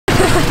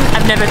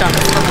never done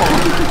this before.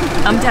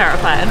 I'm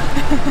terrified.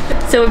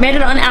 So we made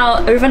it on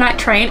our overnight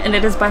train, and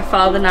it is by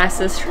far the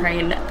nicest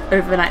train,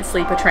 overnight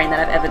sleeper train that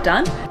I've ever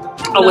done.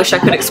 I wish I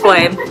could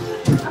explain.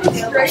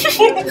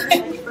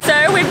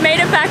 So we've made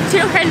it back to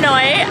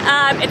Hanoi.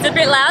 It's a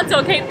bit loud, so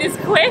I'll keep this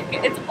quick.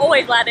 It's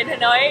always loud in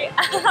Hanoi.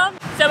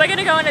 So we're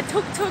gonna go on a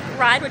tuk-tuk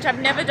ride, which I've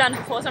never done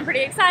before, so I'm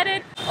pretty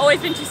excited.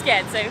 Always been too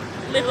scared, so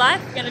live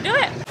life, gonna do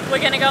it.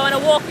 We're gonna go on a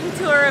walking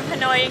tour of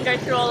Hanoi and go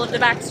through all of the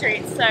back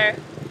streets, so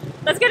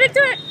let's get into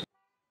it.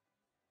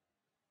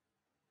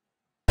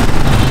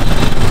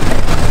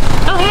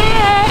 Oh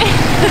hey!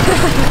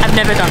 I've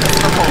never done this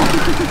before.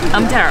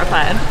 I'm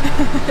terrified.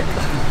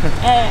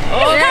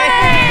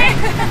 Okay!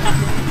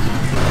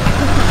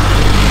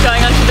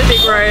 Going onto the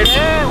big road.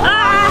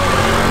 Ah!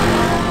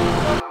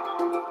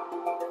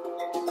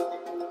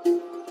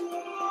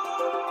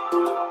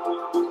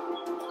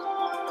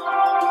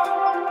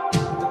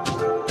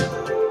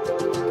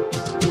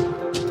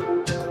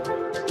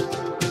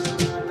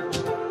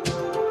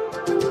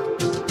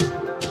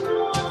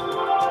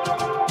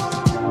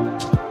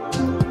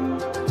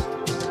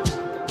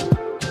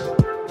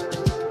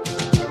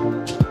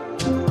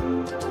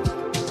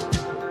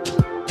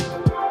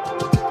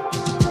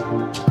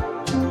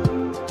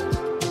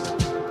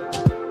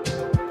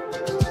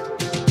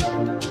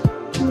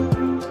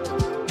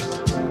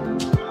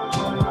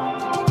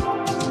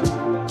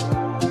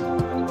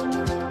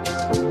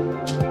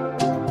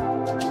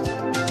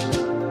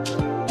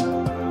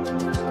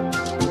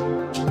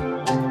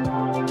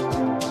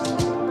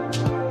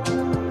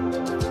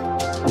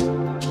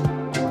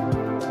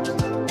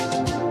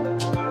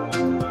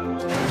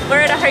 We're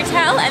at a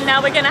hotel and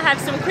now we're going to have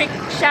some quick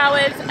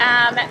showers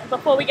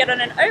before we get on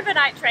an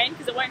overnight train,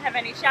 because it won't have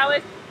any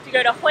showers, to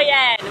go to Hoi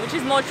An, which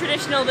is more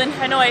traditional than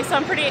Hanoi, so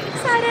I'm pretty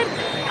excited.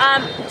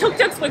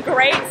 Tuk-tuks were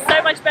great,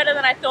 so much better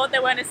than I thought. They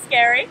weren't as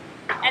scary.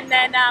 And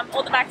then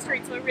all the back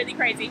streets were really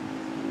crazy.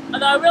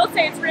 Although I will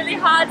say it's really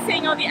hard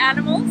seeing all the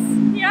animals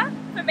here,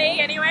 for me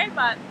anyway,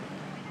 but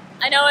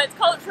I know it's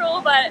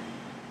cultural, but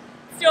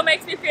still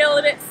makes me feel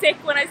a bit sick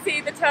when I see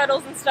the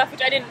turtles and stuff,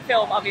 which I didn't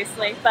film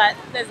obviously, but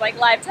there's like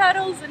live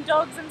turtles and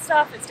dogs and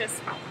stuff. It's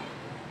just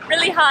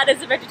really hard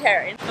as a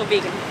vegetarian or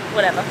vegan,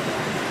 whatever.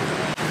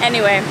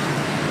 Anyway,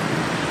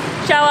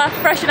 shower,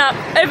 freshen up,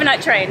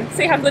 overnight train,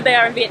 see how good they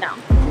are in Vietnam.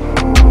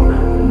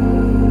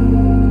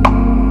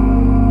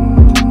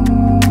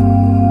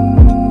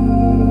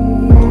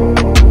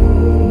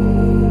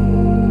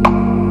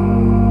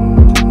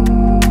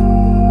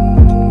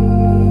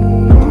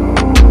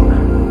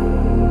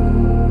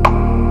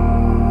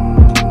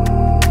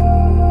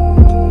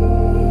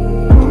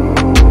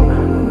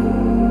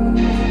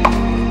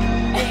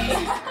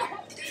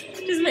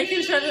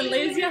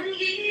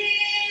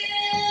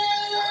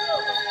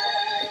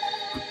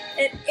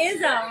 It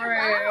is our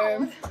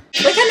room.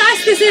 Look how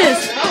nice this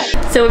is.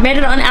 So we made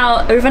it on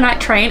our overnight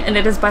train, and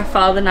it is by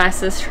far the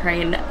nicest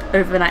train,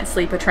 overnight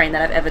sleeper train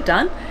that I've ever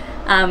done.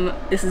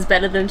 This is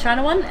better than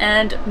China one,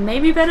 and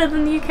maybe better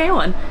than the UK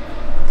one.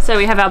 So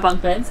we have our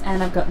bunk beds,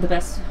 and I've got the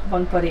best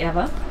bunk body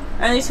ever.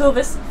 Only 2 of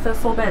us for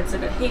 4 beds, so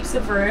I've got heaps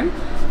of room.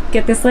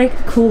 Get this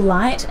like cool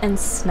light and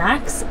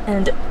snacks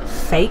and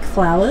fake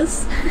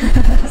flowers.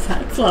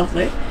 That's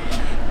lovely.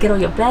 Get all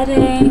your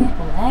bedding,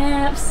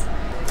 lamps.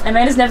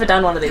 Amanda's never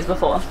done one of these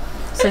before,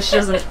 so she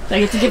doesn't.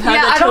 I get to give her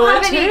the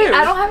tour too.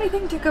 I don't have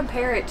anything to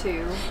compare it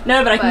to.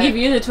 No, but I can give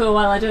you the tour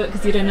while I do it,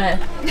 because you don't know.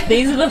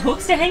 These are the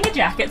hooks to hang your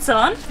jackets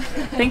on. I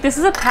think this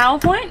is a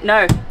PowerPoint.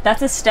 No,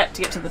 that's a step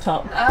to get to the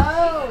top.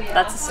 Oh, yeah.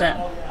 That's a step.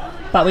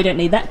 But we don't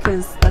need that,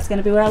 because that's going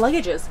to be where our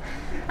luggage is.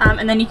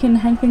 And then you can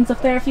hang things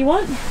up there if you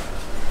want.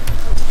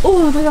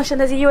 Oh my gosh, and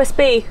there's a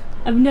USB.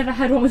 I've never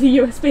had one with a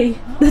USB.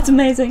 That's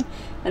amazing.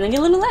 And then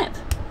your little lamp.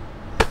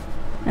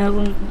 And a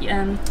little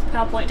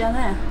PowerPoint down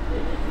there.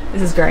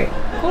 This is great.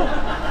 Cool.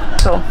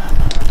 Cool.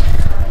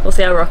 We'll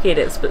see how rocky it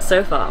is, but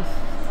so far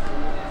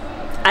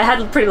I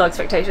had pretty low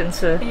expectations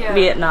for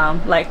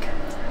Vietnam. Like,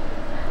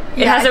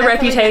 it has a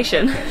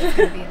reputation. It's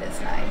gonna be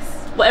this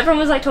nice. Well, everyone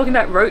was like talking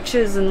about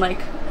roaches and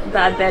like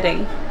bad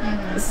bedding.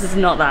 This is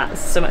not that. This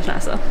is so much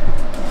nicer.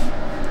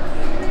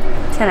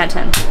 10 out of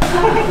 10.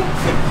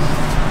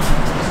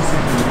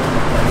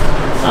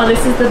 Oh,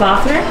 this is the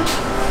bathroom.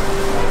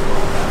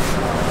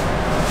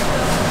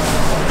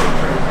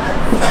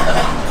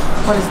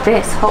 What is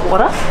this? Hot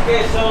water?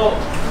 Okay, so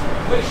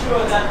make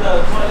sure that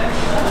the toilet.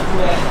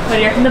 What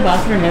do you reckon the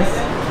bathroom is?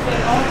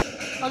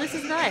 Oh, this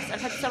is nice.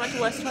 I've had so much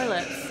worse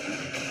toilets.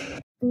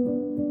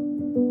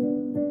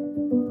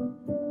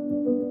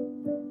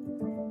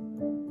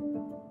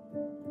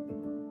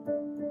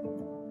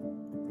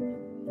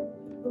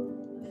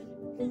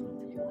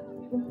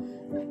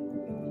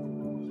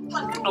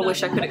 I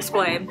wish I could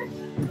explain.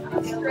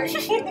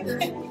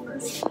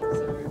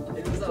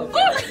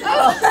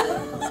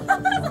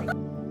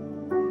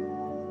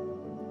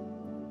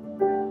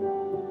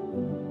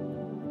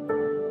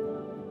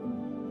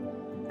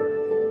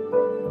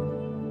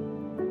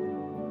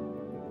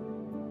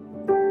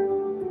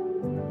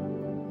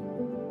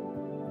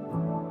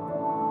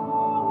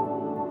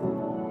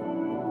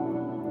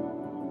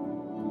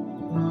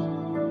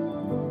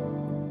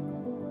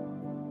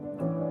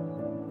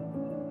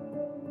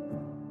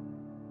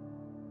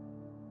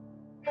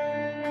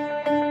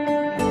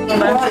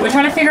 We're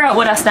trying to figure out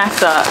what our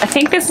snacks are. I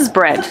think this is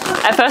bread.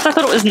 At first I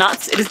thought it was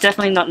nuts. It is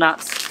definitely not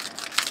nuts.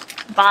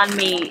 Banh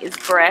mi is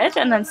bread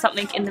and then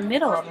something in the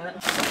middle of it.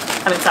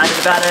 I'm excited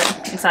about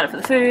it. I'm excited for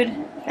the food.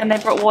 And they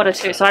brought water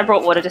too, so I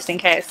brought water just in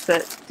case,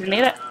 but didn't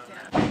need it.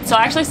 So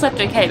I actually slept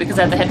okay because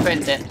I had the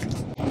headphones in.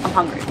 I'm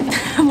hungry.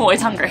 I'm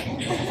always hungry.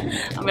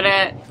 I'm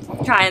gonna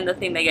try the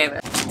thing they gave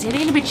us. It's either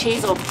gonna be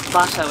cheese or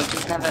butter, which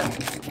is never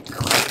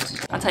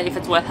great. I'll tell you if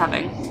it's worth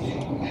having.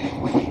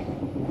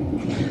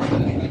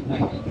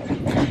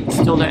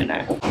 Still don't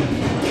know.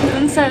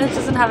 And so this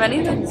doesn't have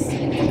anything.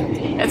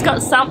 It's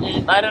got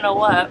something, but I don't know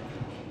what.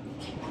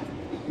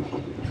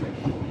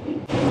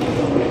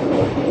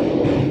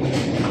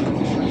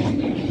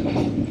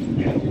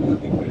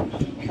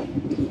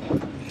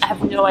 I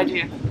have no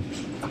idea.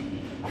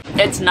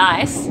 It's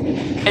nice.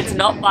 It's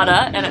not butter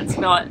and it's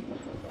not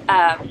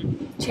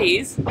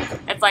cheese.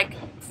 It's like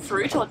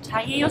fruit or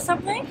tangy or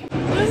something.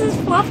 What is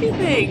this fluffy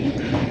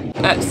thing?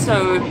 That's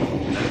so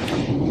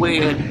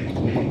weird.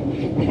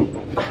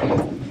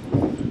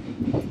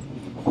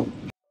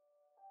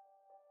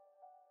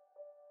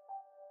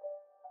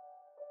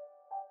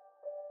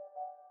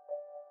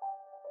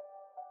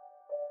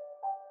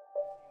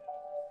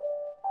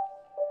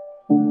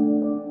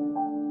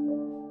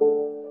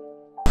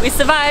 We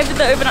survived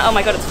the overnight, oh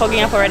my god, it's fogging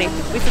up already.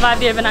 We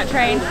survived the overnight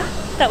train.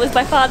 That was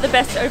by far the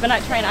best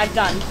overnight train I've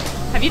done.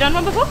 Have you done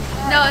one before?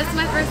 No, it's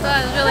my first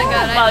one. It's really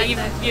good. Well,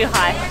 you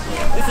high.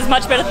 This is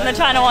much better than the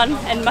China one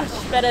and much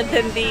better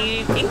than the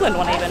England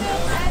one even.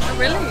 Oh,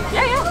 really?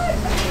 Yeah,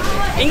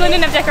 yeah. England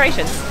didn't have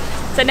decorations.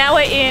 So now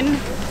we're in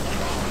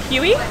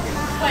Hue?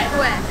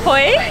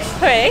 Hoi?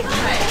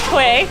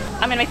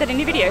 I'm gonna make that a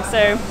new video,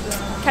 so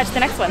catch the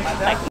next one.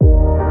 Bye.